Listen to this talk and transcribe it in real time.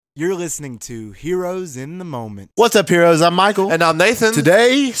You're listening to Heroes in the Moment. What's up, heroes? I'm Michael. And I'm Nathan.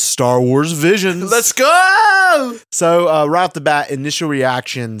 Today, Star Wars Visions. Let's go! So, right off the bat, initial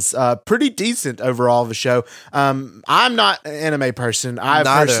reactions, pretty decent overall of the show. I'm not an anime person. I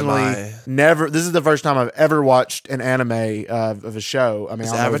personally never, this is the first time I've ever watched an anime of a show. I mean,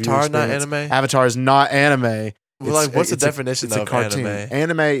 is Avatar not anime? Avatar is not anime. Well, like, what's the definition of cartoon.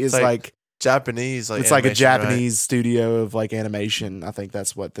 Anime is like Japanese, it's like a Japanese studio of like animation. I think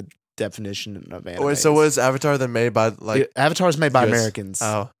that's what the definition of anime. Wait, so was Avatar then made by like Avatar is made by Americans?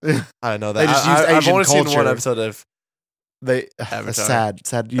 Oh, I didn't know that. They just used Asian I've only culture. seen one episode of Avatar.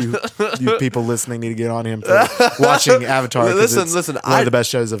 Sad. You people listening need to get on him for watching Avatar. Listen. One of the best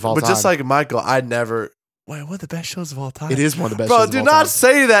shows of all time. But just like Michael, I never. Wait, one of the best shows of all time? It is one of the best shows of all time. Bro, do not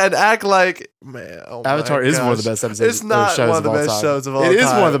say that and act like, man, Avatar is one of the best episodes. It's not shows one of the best shows of all time. It is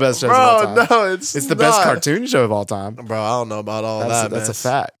one of the best shows of all time. Bro, no, it's the best cartoon show of all time. Bro, I don't know about all That's a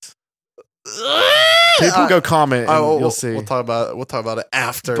fact. People go comment and you'll see. We'll talk about it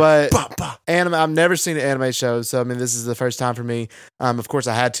after. But anime, I've never seen an anime show, so I mean, this is the first time for me. Of course,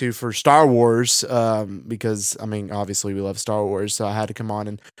 I had to for Star Wars because I mean, obviously, we love Star Wars, so I had to come on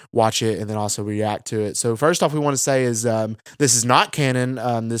and watch it and then also react to it. So first off, we want to say is this is not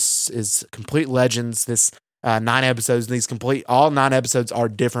canon. This is complete legends. This 9 episodes, and all 9 episodes are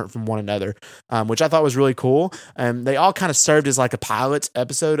different from one another, which I thought was really cool. They all kind of served as like a pilot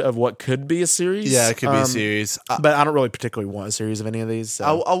episode of what could be a series. Yeah, it could be a series. But I don't really particularly want a series of any of these.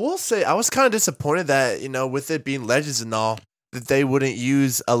 So. I will say, I was kind of disappointed that, with it being Legends and all, that they wouldn't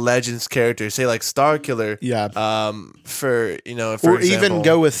use a Legends character, say like Starkiller. Yeah. For or example, even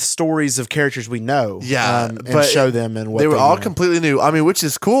go with stories of characters we know. Yeah. And show them and what they were all completely new. I mean, which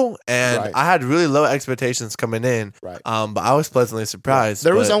is cool. And right. I had really low expectations coming in. Right. But I was pleasantly surprised.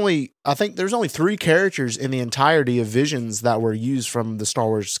 There was only 3 characters in the entirety of Visions that were used from the Star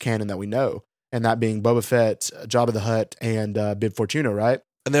Wars canon that we know, and that being Boba Fett, Jabba the Hutt, and Bib Fortuna, right?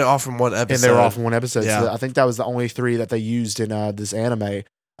 And they're all from one episode. And they were all from one episode. Yeah. So I think that was the only 3 that they used in this anime,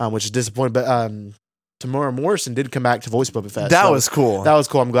 which is disappointing. But Tamora Morrison did come back to voice Boba Fett. That was cool. That was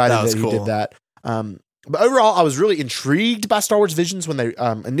cool. I'm glad that he did that. But overall, I was really intrigued by Star Wars Visions when they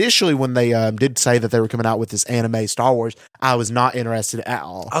initially did say that they were coming out with this anime Star Wars. I was not interested at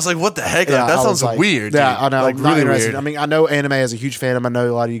all. I was like, "What the heck? Yeah, that sounds weird." Yeah, dude. I know. Like I'm not really interested. weird. I mean, I know anime as a huge fan. I know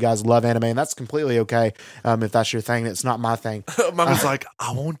a lot of you guys love anime, and that's completely okay. If that's your thing, it's not my thing. Mom was like,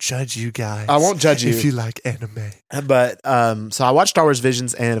 "I won't judge you guys. I won't judge you if you like anime." But so I watched Star Wars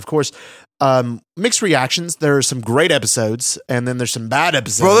Visions, and of course, mixed reactions. There are some great episodes, and then there's some bad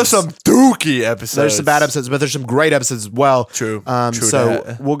episodes. Bro, there's some dookie episodes. There's some bad episodes, but there's some great episodes as well. True.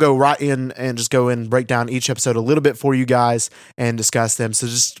 So we'll go right in and just go in and break down each episode a little bit for you guys and discuss them. So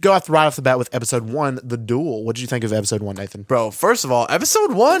just go right off the bat with episode 1, The Duel. What did you think of episode 1, Nathan? Bro, first of all,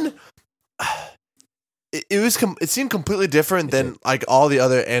 episode 1, it seemed completely different than like all the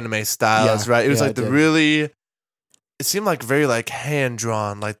other anime styles, right? It was like it seemed like very like hand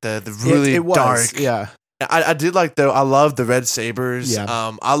drawn, like the really dark. Yeah. I did like I love the red sabers.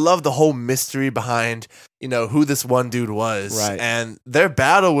 Yeah. I love the whole mystery behind who this one dude was. Right. And their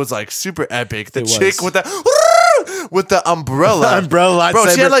battle was like super epic. The chick with the umbrella. Umbrella lightsaber. Bro,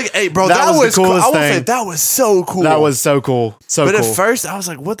 she had like that was the coolest cool. I would thing. say that was so cool. That was so cool. But at first I was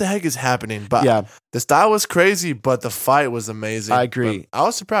like, what the heck is happening? But yeah. The style was crazy, but the fight was amazing. I agree. But I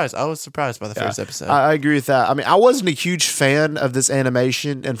was surprised. I was surprised by the first episode. I agree with that. I mean, I wasn't a huge fan of this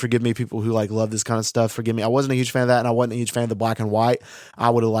animation, and forgive me, people who like love this kind of stuff. Forgive me. I wasn't a huge fan of that, and I wasn't a huge fan of the black and white. I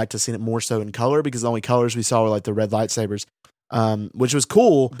would have liked to have seen it more so in color because the only colors we saw were like the red lightsabers, which was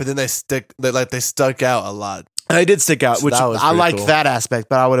cool. But then they stuck out a lot. They did stick out, So which that was I pretty liked cool. that aspect,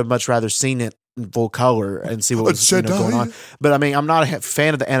 but I would have much rather seen it in full color and see what was going on. But I mean, I'm not a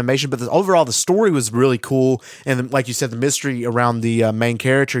fan of the animation, but overall the story was really cool. And like you said, the mystery around the main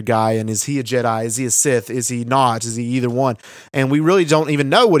character guy, and is he a Jedi? Is he a Sith? Is he not? Is he either one? And we really don't even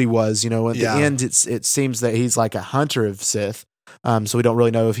know what he was. At the end, it seems that he's like a hunter of Sith. So we don't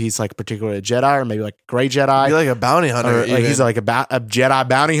really know if he's like particularly a Jedi or maybe like a gray Jedi. You're like a bounty hunter. Or like he's like a Jedi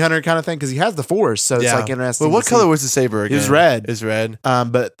bounty hunter kind of thing because he has the Force. So it's like interesting. Well, what color was the saber again? It was red. It's red.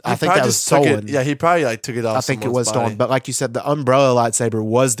 But I think that was stolen. He probably like took it off. I think it was stolen. But like you said, the umbrella lightsaber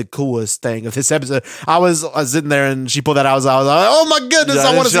was the coolest thing of this episode. I was sitting there and she pulled that out. I was like, oh my goodness,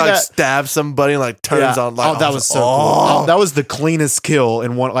 I want to see that. Stab somebody and like turns on. Like, that was so cool. That was the cleanest kill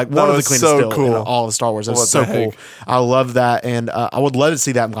in one of the cleanest kills in all of Star Wars. It was so cool. I love that. And And I would love to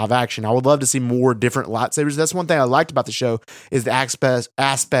see that in live action. I would love to see more different lightsabers. That's one thing I liked about the show is the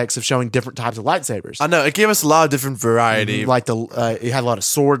aspects of showing different types of lightsabers. I know it gave us a lot of different variety. Like it had a lot of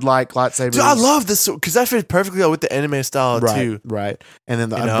sword-like lightsabers. Dude, I love this because that fits perfectly with the anime style too. Right. And then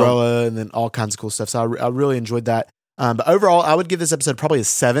the umbrella and then all kinds of cool stuff. So I really enjoyed that. But overall, I would give this episode probably a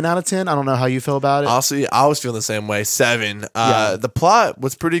 7 out of 10. I don't know how you feel about it. Honestly, I was feeling the same way. 7. The plot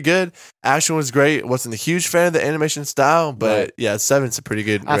was pretty good. Action was great. Wasn't a huge fan of the animation style, but yeah, 7's a pretty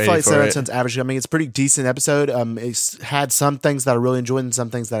good. I feel like 7 out of 10's average. I mean, it's a pretty decent episode. It's had some things that I really enjoyed and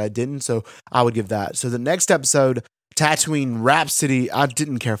some things that I didn't. So I would give that. So the next episode, Tatooine Rhapsody, I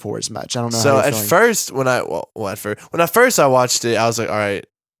didn't care for as much. I don't know. So at first, when I watched it, I was like, all right,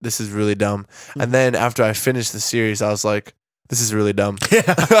 this is really dumb. And then after I finished the series, I was like, this is really dumb.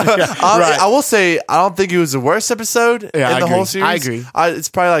 I will say, I don't think it was the worst episode in the whole series. I agree. It's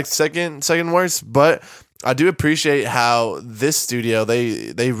probably like second worst, but I do appreciate how this studio,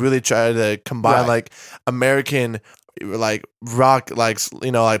 they really try to combine like American like rock, like,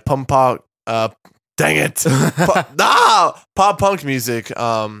 you know, like punk dang it. Pop punk music,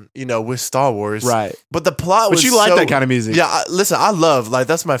 you know, with Star Wars. Right. But the plot was But you like that kind of music. Yeah, listen, I love, like,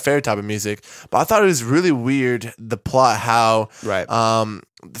 that's my favorite type of music. But I thought it was really weird, the plot, how,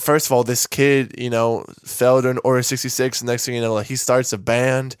 first of all, this kid, you know, fell during Order 66. Next thing you know, like, he starts a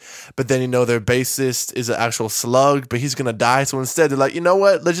band. But then, you know, their bassist is an actual slug, but he's going to die. So instead, they're like, you know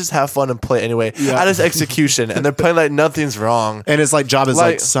what? Let's just have fun and play anyway. At his execution. And they're playing like nothing's wrong. And it's like Jabba's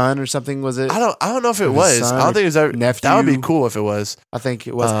like son or something, was it? I don't know if it was. I don't think it was ever. Nephew. That would be cool if it was. I think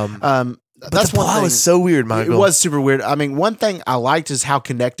it was. But that's the plot was so weird, Michael. It was super weird. I mean, one thing I liked is how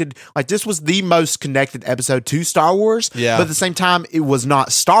connected, like, this was the most connected episode to Star Wars. Yeah. But at the same time, it was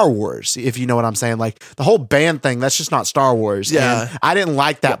not Star Wars, if you know what I'm saying. Like, the whole band thing, that's just not Star Wars. Yeah. And I didn't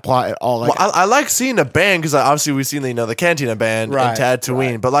like that plot at all. Like, I like seeing a band because obviously we've seen the Cantina band in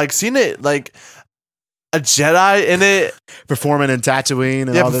Tatooine, but like seeing it like a Jedi in it performing in Tatooine and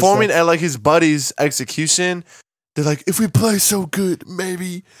all this performing stuff. at like his buddy's execution. They're like, if we play so good,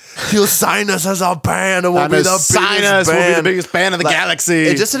 maybe he'll sign us as our band, and we'll be the biggest band. We'll be the biggest band in the galaxy.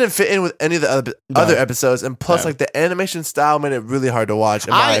 It just didn't fit in with any of the other episodes, and plus, like, the animation style made it really hard to watch.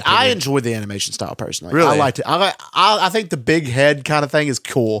 In my opinion, I enjoyed the animation style personally. Really, I liked it. I think the big head kind of thing is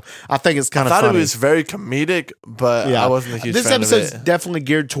cool. I think it's kind of funny. I thought it was very comedic, but I wasn't a huge fan of it. This episode's definitely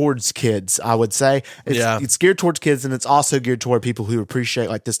geared towards kids, I would say. It's geared towards kids, and it's also geared toward people who appreciate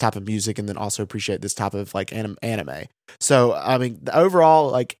like this type of music, and then also appreciate this type of like anime. So, I mean, overall,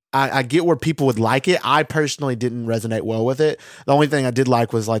 like, I get where people would like it. I personally didn't resonate well with it. The only thing I did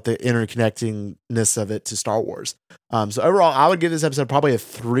like was like the interconnectingness of it to Star Wars. So overall, I would give this episode probably a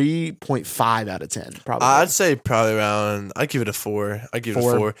 3.5 out of 10. Probably. I'd say probably around, I'd give it a 4. I'd give it a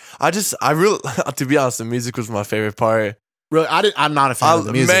 4. I really, to be honest, the music was my favorite part. Really, I'm not a fan of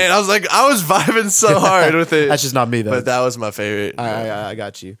the music. Man, I was vibing so hard with it. That's just not me, though. But that was my favorite. I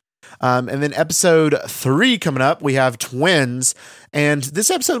got you. And then episode 3 coming up, we have Twins, and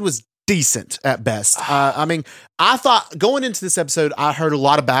this episode was decent at best. I mean, I thought going into this episode, I heard a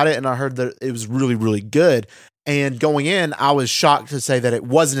lot about it, and I heard that it was really, really good. And going in, I was shocked to say that it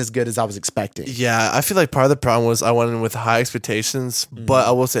wasn't as good as I was expecting. Yeah, I feel like part of the problem was I went in with high expectations, but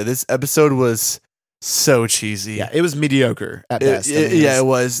I will say this episode was so cheesy. Yeah, it was mediocre at best. It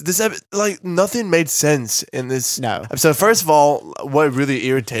was. This like nothing made sense in this episode. First of all, what really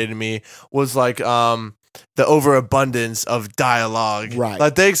irritated me was like the overabundance of dialogue. Right.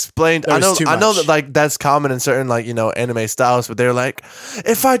 Like they explained, I know that like that's common in certain like, you know, anime styles, but they're like,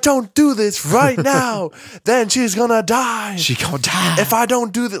 if I don't do this right now, then she's gonna die. She gonna die. If I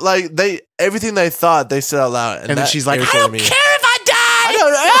don't do that, like everything they thought they said out loud. And then she's like, I don't care if I die. I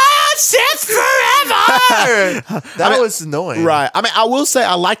don't Since forever. That was annoying. Right. I mean, I will say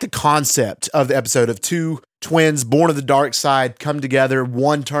I like the concept of the episode of two twins born of the dark side come together,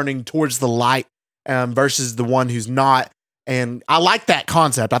 one turning towards the light versus the one who's not. And I like that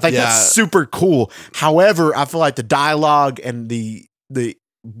concept. I think that's super cool. However, I feel like the dialogue and the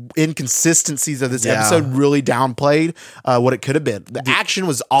inconsistencies of this episode really downplayed what it could have been. The action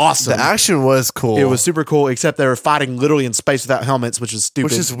was awesome. The action was cool. It was super cool, except they were fighting literally in space without helmets, which is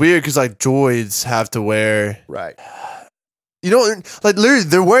stupid. Which is weird because like droids have to wear. Right. You know, like literally,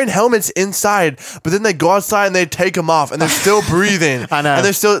 they're wearing helmets inside, but then they go outside and they take them off, and they're still breathing. I know,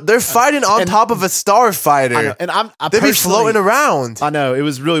 and they're fighting on top of a starfighter. I know. And they'd be floating around. I know, it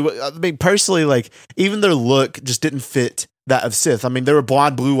was really. I mean, personally, like even their look just didn't fit that of Sith. I mean, they were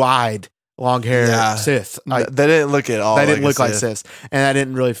blonde, blue eyed. long hair Yeah. Sith. They didn't look at all. They didn't look like Sith. Sith, and that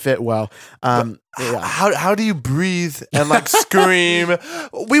didn't really fit well. How do you breathe and like scream?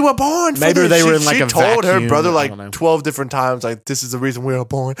 We were born. For Maybe this. they were in like she a told her vacuum, brother I like don't know. 12 different times, like this is the reason we were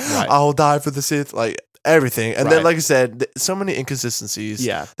born. Right. I'll die for the Sith. Like everything, and then Right. like I said, so many inconsistencies.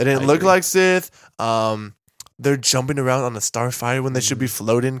 Yeah, they didn't I look agree. like Sith. They're jumping around on a starfighter when they should be Mm-hmm.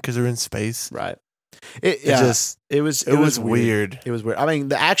 floating because they're in space. Right. It was weird. It was weird. I mean,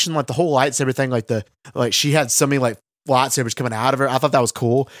 the action, like the whole lightsaber thing, like she had so many like lightsabers coming out of her. I thought that was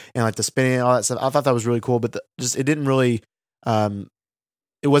cool, and like the spinning and all that stuff. I thought that was really cool, but it didn't really.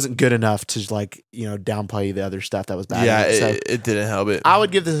 It wasn't good enough to like downplay the other stuff that was bad. Yeah, So it didn't help it. I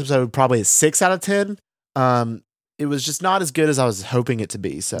would give this episode probably a 6 out of 10. It was just not as good as I was hoping it to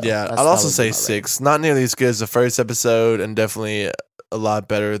be. So Yeah, that I'd also was say my rating. 6. Not nearly as good as the first episode, and definitely a lot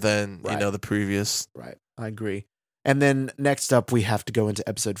better than Right. the previous. Right. I agree. And then next up, we have to go into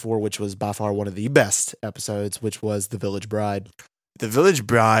episode 4, which was by far one of the best episodes, which was The Village Bride. The Village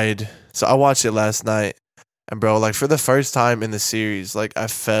Bride. So I watched it last night, and bro, like for the first time in the series, like I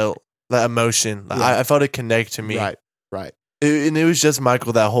felt that emotion. Like, Yeah. I felt it connect to me. Right. Right. And it was just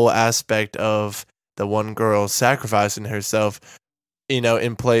Michael, that whole aspect of the one girl sacrificing herself,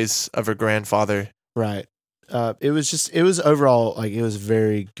 in place of her grandfather. Right. It was overall, like, it was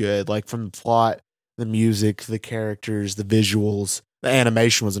very good. Like, from the plot, the music, the characters, the visuals, the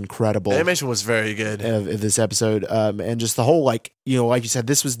animation was incredible. The animation was very good. Of this episode, and just the whole, like you said,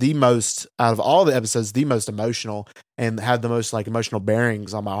 this was the most, out of all the episodes, the most emotional, and had the most like emotional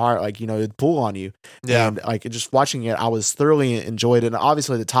bearings on my heart. Like, it'd pull on you. Yeah. And like just watching it, I was thoroughly enjoyed it. And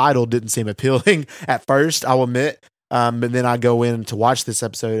obviously the title didn't seem appealing at first, I'll admit. But then I go in to watch this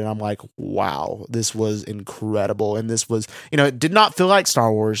episode and I'm like, wow, this was incredible. And this was, it did not feel like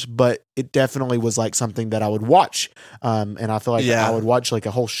Star Wars, but it definitely was like something that I would watch. And I feel like Yeah. I would watch like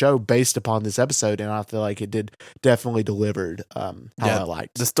a whole show based upon this episode. And I feel like it definitely delivered how I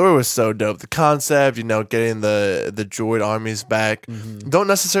liked. The story was so dope. The concept, getting the droid armies back. Mhm. Don't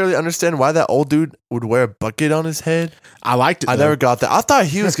necessarily understand why that old dude would wear a bucket on his head. I liked it. I though. never got that. I thought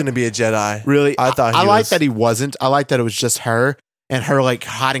he was going to be a Jedi. Really, I thought I he like was. that he wasn't. I like that it was just her and her like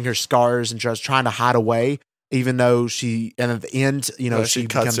hiding her scars and just trying to hide away, even though and at the end, She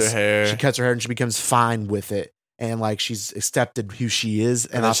cuts her hair. She cuts her hair and she becomes fine with it, and like she's accepted who she is.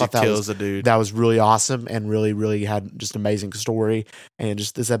 And and I then she thought kills the dude. that was really awesome and really, really had just amazing story. And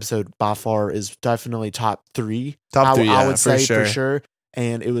just this episode by far is definitely top 3. Top 3, I yeah, would say for for sure.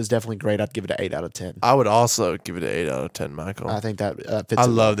 And it was definitely great. I'd give it an 8 out of 10. I would also give it an 8 out of 10, Michael. I think that fits. I it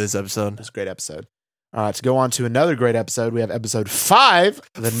love well. this episode. It's a great episode. All right, to go on to another great episode, we have episode 5,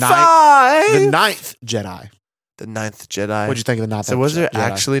 the ninth Jedi. The ninth Jedi. What'd you think of the ninth? So was there Jedi?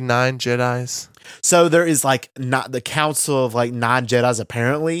 actually 9 Jedis? So there is like not the council of like 9 Jedis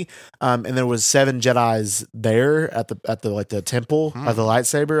apparently, and there was 7 Jedis there at the like the temple of the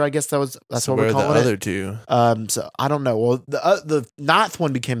lightsaber. I guess that's So what we're where are calling the it. other 2? So I don't know. Well, the 9th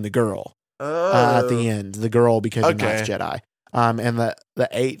one became the girl at the end. The girl became the 9th Jedi. And the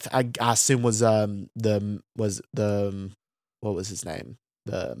 8th I assume was what was his name?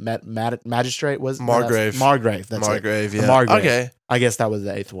 The magistrate was Margrave. Margrave. That's Margrave, it. yeah. Margrave. Okay. I guess that was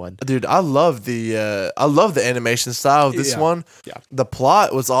the 8th one. Dude, I love the animation style of this Yeah. one. Yeah. The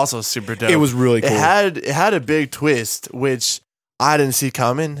plot was also super dope. It was really cool. It had a big twist, which I didn't see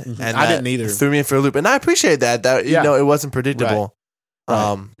coming, and I didn't that either. Threw me for a loop, and I appreciate that. Yeah. It wasn't predictable.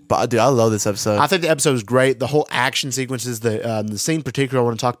 Right. But dude, I love this episode. I think the episode was great. The whole action sequences, the scene in particular I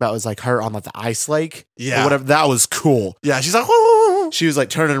want to talk about was like her on like the ice lake. Yeah. Or whatever. That was cool. Yeah, she's like, woo. She was like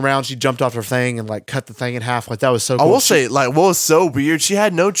turning around. She jumped off her thing and like cut the thing in half. Like that was so I cool. will say, like, what was so weird? She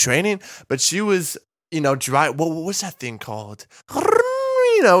had no training, but she was, dry. What's that thing called?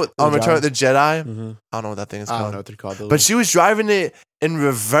 On Return of the Jedi. Mhm. I don't know what that thing is I called. don't know what they're called. But she was driving it in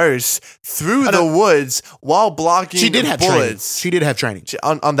reverse through the woods while blocking she did have training. bullets. She did have training.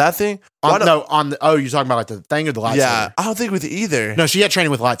 On that thing? Why don't- You're talking about like the thing or the lightsaber? Yeah, I don't think with either. No, she had training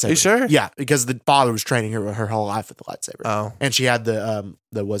with lightsaber. You sure? Yeah, because the father was training her whole life with the lightsaber. Oh, And she had the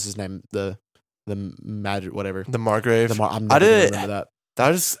what's his name? The magic whatever. the Margrave. I'm I never gonna didn't- remember that. I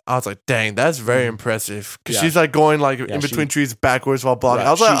was like, dang, that's very impressive. Because Yeah. she's like going like Yeah, in between she- trees backwards while blocking. Right.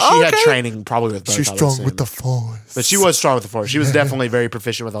 I was like, she had okay. training probably with both. She's I would strong assume. with the Force. But she was strong with the Force. She was definitely very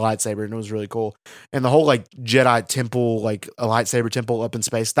proficient with a lightsaber, and it was really cool. And the whole like Jedi temple, like a lightsaber temple up in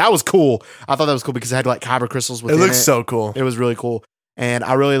space, that was cool. I thought that was cool because it had like kyber crystals It within looks so cool. It was really cool, and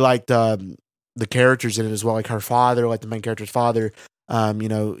I really liked the characters in it as well, like her father, like the main character's father.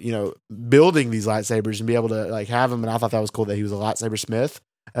 Building these lightsabers and be able to like have them, and I thought that was cool that he was a lightsaber smith,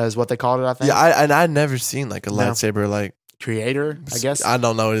 is what they called it. I think. Yeah, I'd never seen like a No. lightsaber like creator, I guess. I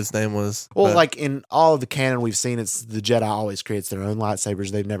don't know what his name was. Well, but- like in all of the canon we've seen, it's the Jedi always creates their own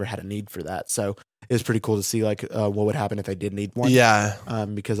lightsabers. They've never had a need for that. So it was pretty cool to see like what would happen if they did need one. yeah,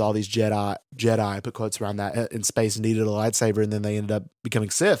 Because all these Jedi, I put quotes around that, in space needed a lightsaber, and then they ended up becoming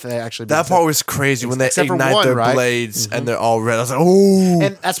Sith. They actually that part was crazy when they Except for ignite one, their right? blades Mhm. and they're all red. I was like, oh,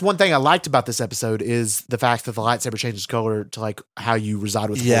 And that's one thing I liked about this episode is the fact that the lightsaber changes color to like how you reside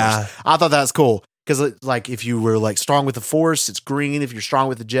with the Yeah. Force. I thought that was cool because like if you were like strong with the Force, it's green. If you're strong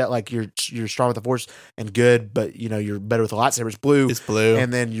with the Jet, like you're strong with the Force and good, but you know you're better with the lightsaber, it's blue. it's blue.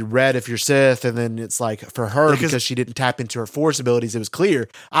 And then you're red if you're Sith, and then it's like for her because she didn't tap into her Force abilities, it was clear.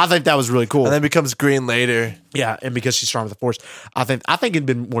 I think that was really cool. And then it becomes green later. Yeah, and because she's strong with the Force, I think it'd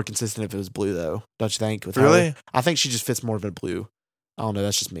been more consistent if it was blue, though. Don't you think? With Really? her? I think she just fits more of a blue. I don't know.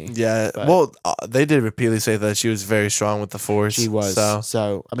 That's just me. Yeah. But- Well, they did repeatedly say that she was very strong with the Force. She was. So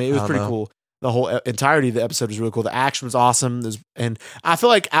So I mean, it I was don't pretty know. cool. The whole entirety of the episode was really cool. The action was awesome. And I feel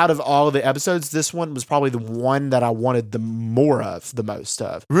like out of all of the episodes, this one was probably the one that I wanted the most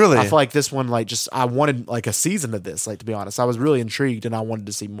of. really, I feel like this one, like, just I wanted like a season of this. Like, to be honest, I was really intrigued and I wanted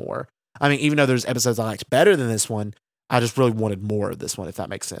to see more. I mean, even though there's episodes I liked better than this one, I just really wanted more of this one, if that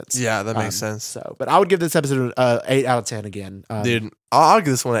makes sense. yeah, that makes Um, sense. So, but I would give this episode 8 out of 10 again. Dude, I'll give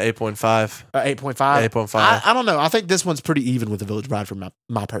this one an 8.5. 8.5. 8.5. I don't know. I think this one's pretty even with The Village Bride for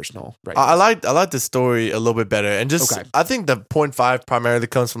my personal rating. I like the story a little bit better, and just Okay. I think the 0.5 primarily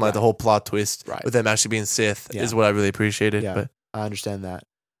comes from like Right. the whole plot twist Right. with them actually being Sith Yeah. is what I really appreciated. Yeah. But I understand that.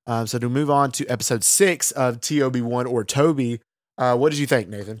 So to move on to episode 6 of TOB1 or Toby, what did you think,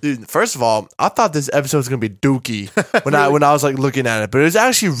 Nathan? dude, first of all, I thought this episode was gonna be dookie when Really? I was like looking at it, but it was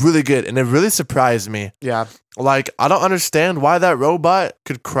actually really good, and it really surprised me. Yeah. Like I don't understand why that robot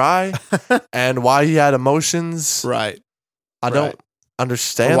could cry and why he had emotions. Right. I Right. don't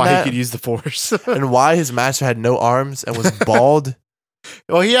understand Why that, he could use the Force. and why his master had no arms and was bald.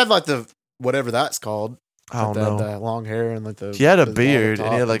 Well, he had like the whatever that's called. I don't Like know. the long hair and like the. He had a the beard top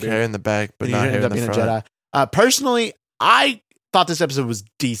and he had like beard. hair in the back, but And not he hair ended in up the being front. a Jedi. Personally, I thought this episode was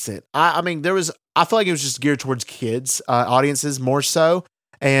decent. I mean, I feel like it was just geared towards kids, audiences more so.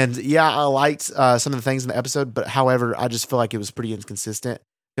 And yeah, I liked some of the things in the episode, but however, I just feel like it was pretty inconsistent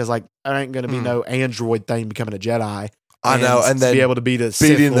because like there ain't going to be no android thing becoming a Jedi. I know, and to then be able to be the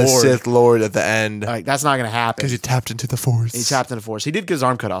beating Sith the Lord, Sith Lord at the end like that's not going to happen. because he tapped into the Force. He tapped into the Force. He did get his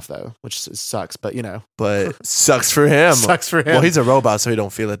arm cut off though, which sucks. But you know, but sucks for him. sucks for him. Well, he's a robot, so he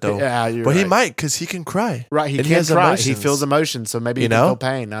don't feel it though. yeah, you're But he right. might because he can cry. Right, he and can has cry. emotions. He feels emotion, so maybe he You can know? feel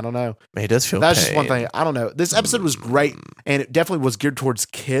pain. I don't know. He does feel. That's pain. just one thing. I don't know. This episode was great, and it definitely was geared towards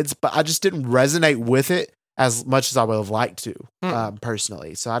kids, but I just didn't resonate with it as much as I would have liked to,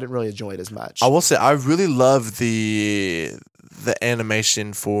 personally. So I didn't really enjoy it as much. I will say I really love the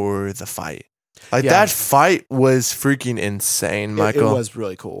animation for the fight. Like Yeah. that fight was freaking insane, It Michael. was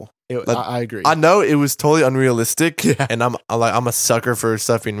really cool. Like, I agree. I know it was totally unrealistic, Yeah. and I'm a sucker for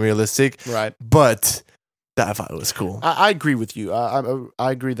stuff being realistic, right. but that fight was cool. I agree with you. I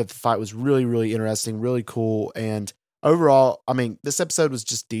agree that the fight was really, really interesting, really cool, and overall, I mean, this episode was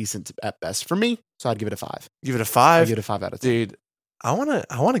just decent at best for me. So I'd give it a 5. Give it a I'd 5, give it a 5 out of 10. dude. I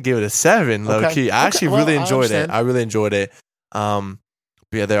wanna give it a 7, low Okay. key. I Okay. actually Well, really I enjoyed it. understand. I really enjoyed it.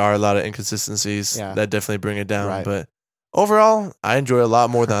 But yeah, there are a lot of inconsistencies Yeah. that definitely bring it down. Right. But overall, I enjoy it a lot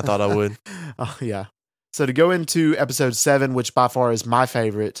more than I thought I would. Oh, yeah. So to go into episode 7, which by far is my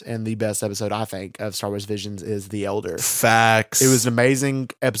favorite and the best episode, I think, of Star Wars Visions, is The Elder. Facts. It was an amazing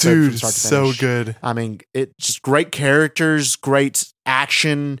episode from dude, start to so finish. good. I mean, it just great characters, great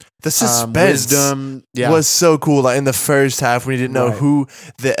action, The suspense wisdom. Yeah. was so cool. Like in the first half, when you didn't know Right. who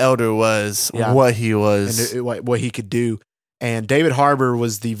the Elder was, Yeah. what he was. and what he could do. And David Harbour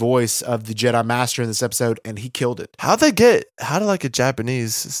was the voice of the Jedi Master in this episode, and he killed it. How did like a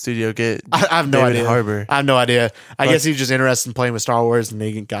Japanese studio get I have no David idea. Harbour? I have no idea. I But- guess he was just interested in playing with Star Wars, and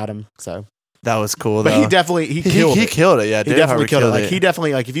they got him. So, That was cool. but though. he definitely he killed he it. killed it. Yeah, He David definitely Harbour killed it. Like he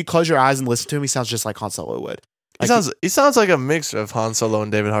definitely like if you close your eyes and listen to him, he sounds just like Han Solo would. He sounds like a mix of Han Solo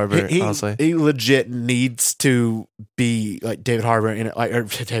and David Harbour. Honestly, He legit needs to be like David Harbour in it, like or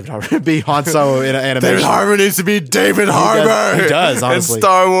David Harbour be Han Solo in an animation. David Harbour needs to be David Harbour. He does, honestly. in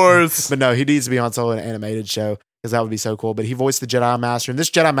Star Wars. But no, he needs to be Han Solo in an animated show because that would be so cool. But he voiced the Jedi Master, and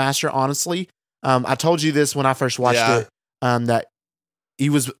this Jedi Master, honestly, I told you this when I first watched Yeah. it, that he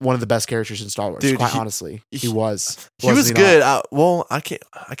was one of the best characters in Star Wars. Dude, quite he- honestly, he he- was. He was Wasn't not? good.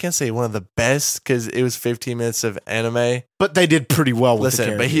 I can't say one of the best because it was 15 minutes of anime. But they did pretty well with the Listen,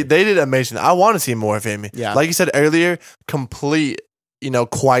 character. but they did amazing. I want to see more of him. Yeah. Like you said earlier, complete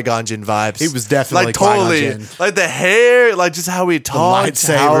Qui-Gon Jinn vibes. He was definitely like totally Qui-Gon Jinn. like the hair, like just how he talked,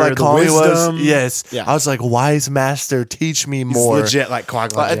 how like the calm he was. wisdom. Yes, Yeah. I was like, wise master, teach me He's more. legit like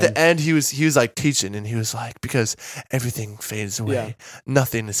Qui-Gon Like, at Jinn. the end, he was like teaching, and he was like, because everything fades away,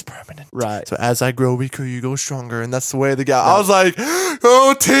 nothing is permanent. Right. So as I grow weaker, you go stronger, and that's the way the guy. I was like,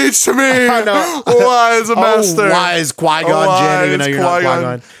 oh, teach me, I know. wise master, wise Qui-Gon Jinn, even though you're not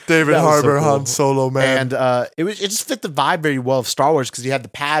Qui-Gon. David That was so Harbour, cool. Han Solo, man. And it just fit the vibe very well of Star Wars because you had the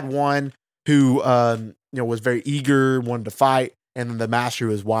Padawan who was very eager, wanted to fight, and then the Master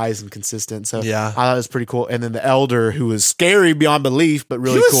who was wise and consistent. So Yeah. I thought it was pretty cool. And then the Elder who was scary beyond belief, but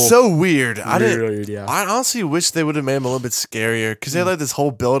really He was cool. so weird. I didn't. Really weird, yeah. I honestly wish they would have made him a little bit scarier because they had like this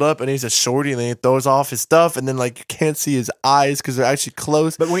whole build up, and he's a shorty, and then he throws off his stuff, and then like you can't see his eyes because they're actually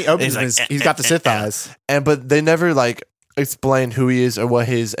closed. But when he opens he's like, he's got the Sith eyes. But they never like explain who he is or what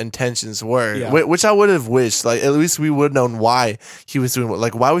his intentions were, Yeah. which I would have wished. Like at least we would have known why he was doing what.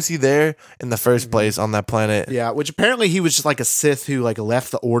 Like why was he there in the first place on that planet? Yeah, which apparently he was just like a Sith who like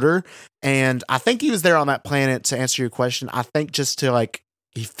left the Order, and I think he was there on that planet to answer your question. I think just to like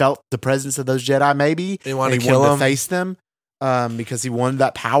he felt the presence of those Jedi, maybe He wanted and to kill to them. face them, because he wanted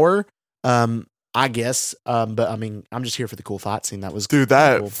that power. I guess, but I mean, I'm just here for the cool fight scene. That was Dude,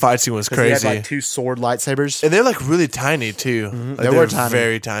 that cool. fight scene was 'Cause he crazy, had like two sword lightsabers, and they're like really tiny too. Mhm. Like, They were tiny.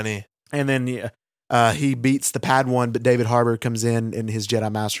 very tiny. and then he beats the Padawan, but David Harbour comes in and his Jedi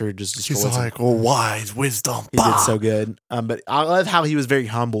Master just destroys He's him. like, well, wise wisdom. He did so good. But I love how he was very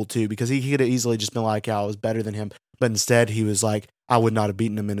humble too, because he could have easily just been like, "Yeah, I was better than him," but instead he was like, "I would not have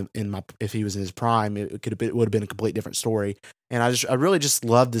beaten him if he was in his prime. It would have been a complete different story." And I really just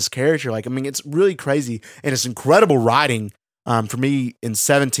love this character. Like, I mean, it's really crazy and it's incredible writing for me in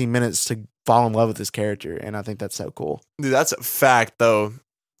 17 minutes to fall in love with this character, and I think that's so cool. Dude, that's a fact, though.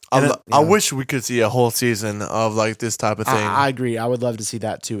 And I wish we could see a whole season of like this type of thing. I agree. I would love to see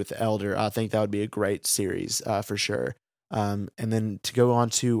that too with the Elder. I think that would be a great series for sure. And then to go on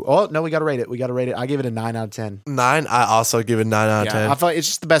to, oh no, we got to rate it. I give it a 9 out of 10. 9. I also give it 9 out of 10. I feel like it's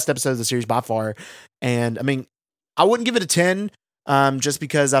just the best episode of the series by far. And I mean, I wouldn't give it a 10 just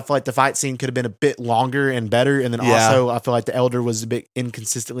because I feel like the fight scene could have been a bit longer and better. And then also I feel like the Elder was a bit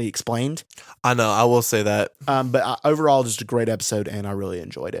inconsistently explained. I know, I will say that. But overall, just a great episode and I really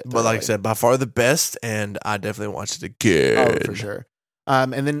enjoyed it. But like I said, by far the best, and I definitely watched it again. Oh, for sure.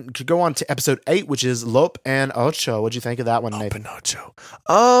 And then to go on to episode 8, which is Lope and Ocho. What'd you think of that one, Nathan? Ocho.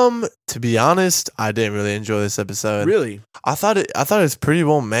 To be honest, I didn't really enjoy this episode. Really? I thought it was pretty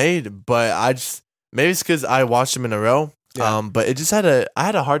well made, but I just maybe it's because I watched them in a row. Yeah. But it just I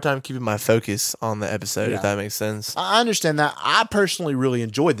had a hard time keeping my focus on the episode, Yeah. if that makes sense. I understand that. I personally really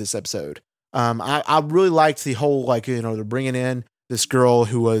enjoyed this episode. I really liked the whole, like, they're bringing in this girl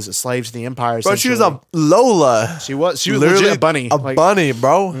who was a slave to the Empire. Bro, she was essentially. a Lola. She was Literally legit a bunny. A bunny,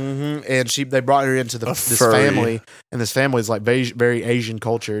 bro. And they brought her into this furry. family, and this family is like very, very Asian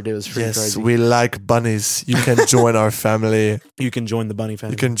cultured. It was pretty Yes, crazy. we like bunnies. You can join our family. You can join the bunny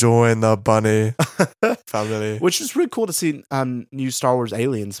family, You can join the bunny family. which is really cool to see. New Star Wars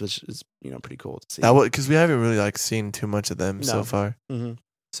aliens, which is pretty cool to see. That was because we haven't really like seen too much of them so No. far.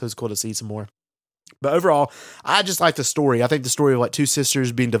 So it's cool to see some more. But overall, I just like the story. I think the story of like two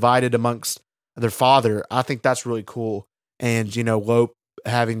sisters being divided amongst their father, I think that's really cool. And, Lope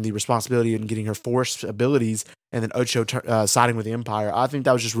having the responsibility and getting her Force abilities, and then Ocho siding with the Empire. I think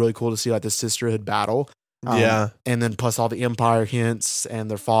that was just really cool to see like the sisterhood battle. Yeah. And then plus all the Empire hints and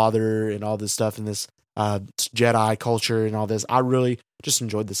their father and all this stuff and this Jedi culture and all this. I really just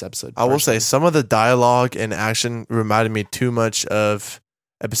enjoyed this episode. I will say personally. some of the dialogue and action reminded me too much of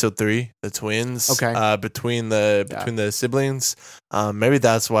episode 3, the twins. Okay. Between the siblings. Maybe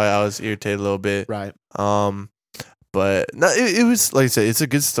that's why I was irritated a little bit. Right. But no, it was like I said, it's a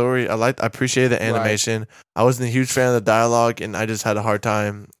good story. I appreciate the animation. Right. I wasn't a huge fan of the dialogue, and I just had a hard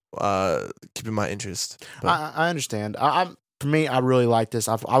time keeping my interest. I understand. For me, I really like this.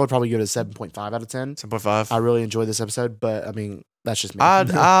 I would probably give it a 7.5 out of 10. 7.5. I really enjoyed this episode, but I mean, that's just me. I'd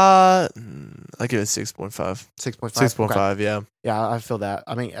give it 6.5. 6.5. 6.5, okay. yeah. Yeah, I feel that.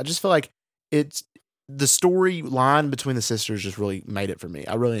 I mean, I just feel like it's the storyline between the sisters just really made it for me.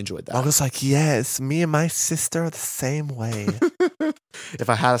 I really enjoyed that. I was like, yes, me and my sister are the same way. If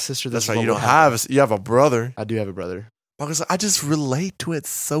I had a sister, that's right. You have a brother. I do have a brother. Michael's like, I just relate to it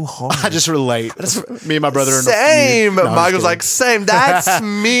so hard. I just relate. Me and my brother are same. No, Michael's like, same. That's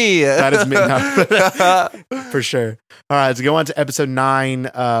me. That is me. No. For sure. All right, let's go on to episode 9.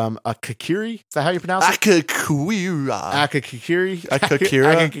 Akakiri. Is that how you pronounce it? Akakira.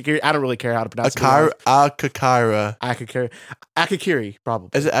 Akakiri. I don't really care how to pronounce it. Akakira. Akakiri, probably.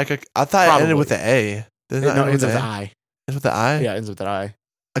 Is it I thought it ended with an A. No, it ends with an I. It's with the I? Yeah, it ends with an I.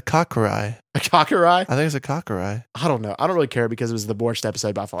 A cockerai. A cockerai? I think it's a cockerai. I don't know. I don't really care because it was the worst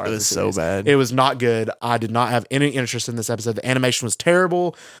episode by far. It was so bad. It was not good. I did not have any interest in this episode. The animation was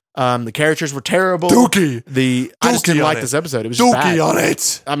terrible. The characters were terrible. Dookie. I just didn't on like it. this episode. It was just bad. Dookie on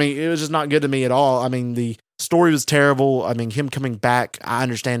it. I mean, it was just not good to me at all. I mean, the story was terrible. I mean, him coming back, I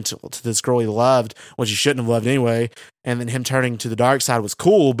understand to this girl he loved, which he shouldn't have loved anyway. And then him turning to the dark side was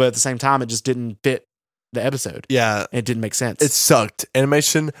cool, but at the same time, it just didn't fit the episode. Yeah. It didn't make sense. It sucked.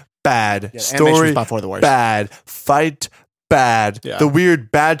 Animation, bad. Yeah, animation Story, was by far the worst. bad. Fight, bad. Yeah. The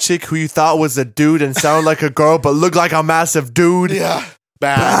weird bad chick who you thought was a dude and sounded like a girl but looked like a massive dude. Yeah.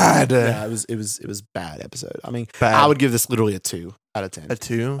 Bad. Bad. Yeah, it was bad episode. I mean, Bad. I would give this literally a 2 out of 10. A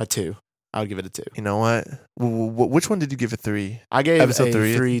 2? A 2. I would give it a 2. You know what? Which one did you give a 3? I gave Episode a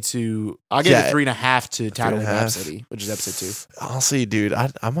 3. 3 to. I gave Yeah. a 3.5 to Title 3.5. Rhapsody, which is episode 2. Honestly, dude,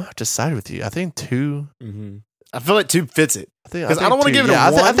 I'm gonna have to side with you. I think 2. Mm-hmm. I feel like 2 fits it. Because I don't wanna give it a I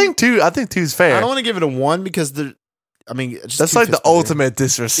 1. think 2. I think 2's fair. I don't want to give it a 1 because just That's 2 like fits the better. ultimate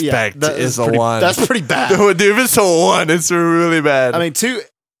disrespect. that is a pretty, 1. That's pretty bad. Dude, if it's a 1, it's really bad. I mean, 2.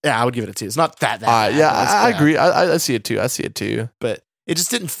 Yeah, I would give it a 2. It's not that Alright, bad. yeah, but it's I bad. agree. I see it too. I see it too. But it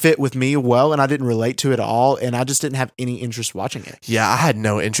just didn't fit with me well, and I didn't relate to it at all, and I just didn't have any interest watching it. Yeah, I had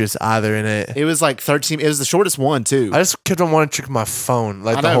no interest either in it. It was like 13. It was the shortest one too. I just kept on wanting to check my phone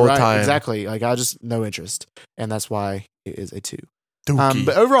like I the know, whole right? time. Exactly. Like I just no interest, and that's why it is a 2. Dookie.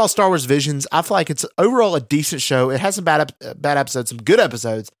 But overall, Star Wars Visions, I feel like it's overall a decent show. It has some bad episodes, some good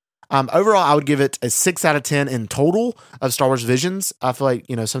episodes. Overall, I would give it a 6 out of 10 in total of Star Wars Visions. I feel like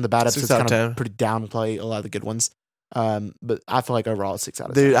some of the bad 6 episodes out of kind 10. of pretty downplay a lot of the good ones. But I feel like overall, it's 6 out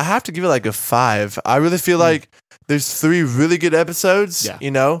of 10. Dude, I have to give it like a 5. I really feel like there's 3 really good episodes.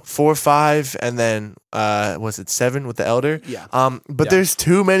 Yeah. 4, 5, and then was it 7 with the Elder? Yeah. But Yeah. there's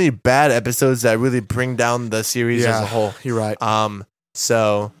too many bad episodes that really bring down the series as a whole. You're right.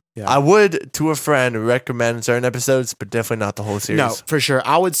 So Yeah. I would, to a friend, recommend certain episodes, but definitely not the whole series. No, for sure.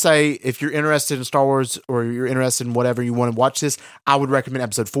 I would say if you're interested in Star Wars or you're interested in whatever you want to watch this, I would recommend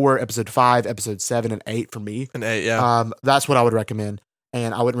episode 4, episode 5, episode 7, and 8 for me. An 8, yeah. That's what I would recommend.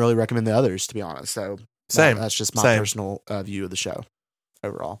 And I wouldn't really recommend the others, to be honest. So Same. That's just my Same. personal view of the show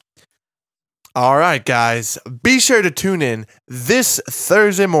overall. All right, guys. Be sure to tune in this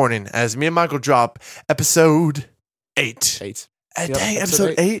Thursday morning as me and Michael drop episode 8. 8. Dang, episode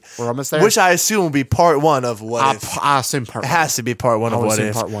episode 8? We're almost there. Which I assume will be part 1 of What If. I assume part It 1. has to be part 1 I of would What assume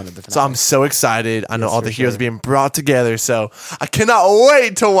If. part 1 of the finale. So I'm so excited. I know Yes, all for the heroes sure. being brought together. So I cannot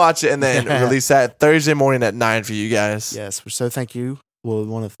wait to watch it and then release that Thursday morning at 9 for you guys. Yes, so thank you. We'll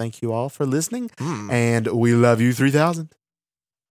want to thank you all for listening. Mm. And we love you 3000.